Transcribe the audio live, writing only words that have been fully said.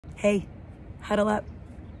Hey, huddle up.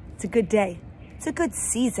 It's a good day. It's a good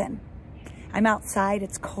season. I'm outside,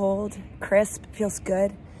 it's cold, crisp, feels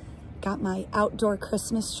good. Got my outdoor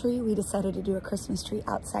Christmas tree. We decided to do a Christmas tree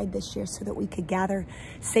outside this year so that we could gather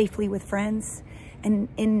safely with friends and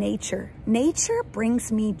in nature. Nature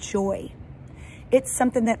brings me joy. It's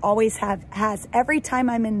something that always has. Every time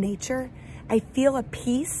I'm in nature, I feel a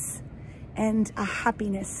peace and a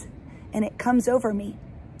happiness, and it comes over me.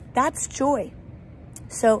 That's joy.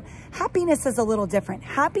 So happiness is a little different.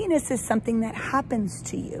 Happiness is something that happens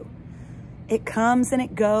to you. It comes and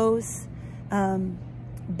it goes.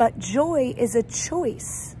 But joy is a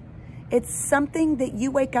choice. It's something that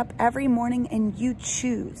you wake up every morning and you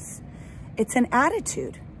choose. It's an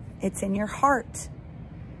attitude. It's in your heart.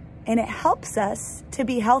 And it helps us to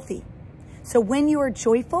be healthy. So when you are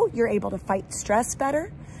joyful, you're able to fight stress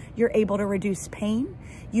better. You're able to reduce pain.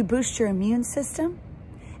 You boost your immune system.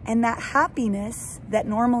 And that happiness that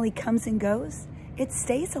normally comes and goes, it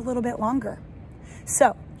stays a little bit longer.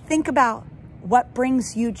 So think about what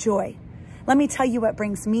brings you joy. Let me tell you what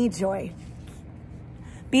brings me joy.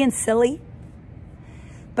 Being silly.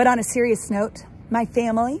 But on a serious note, my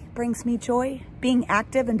family brings me joy. Being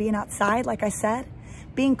active and being outside, like I said.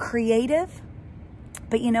 Being creative.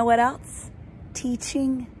 But you know what else?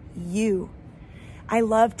 Teaching you. I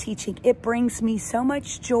love teaching. It brings me so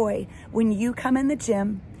much joy when you come in the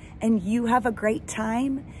gym and you have a great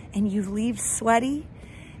time and you leave sweaty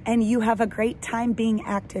and you have a great time being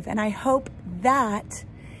active. And I hope that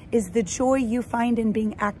is the joy you find in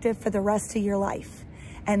being active for the rest of your life.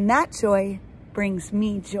 And that joy brings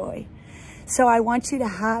me joy. So I want you to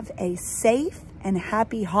have a safe and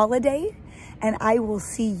happy holiday, and I will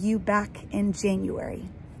see you back in January.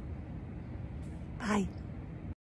 Bye.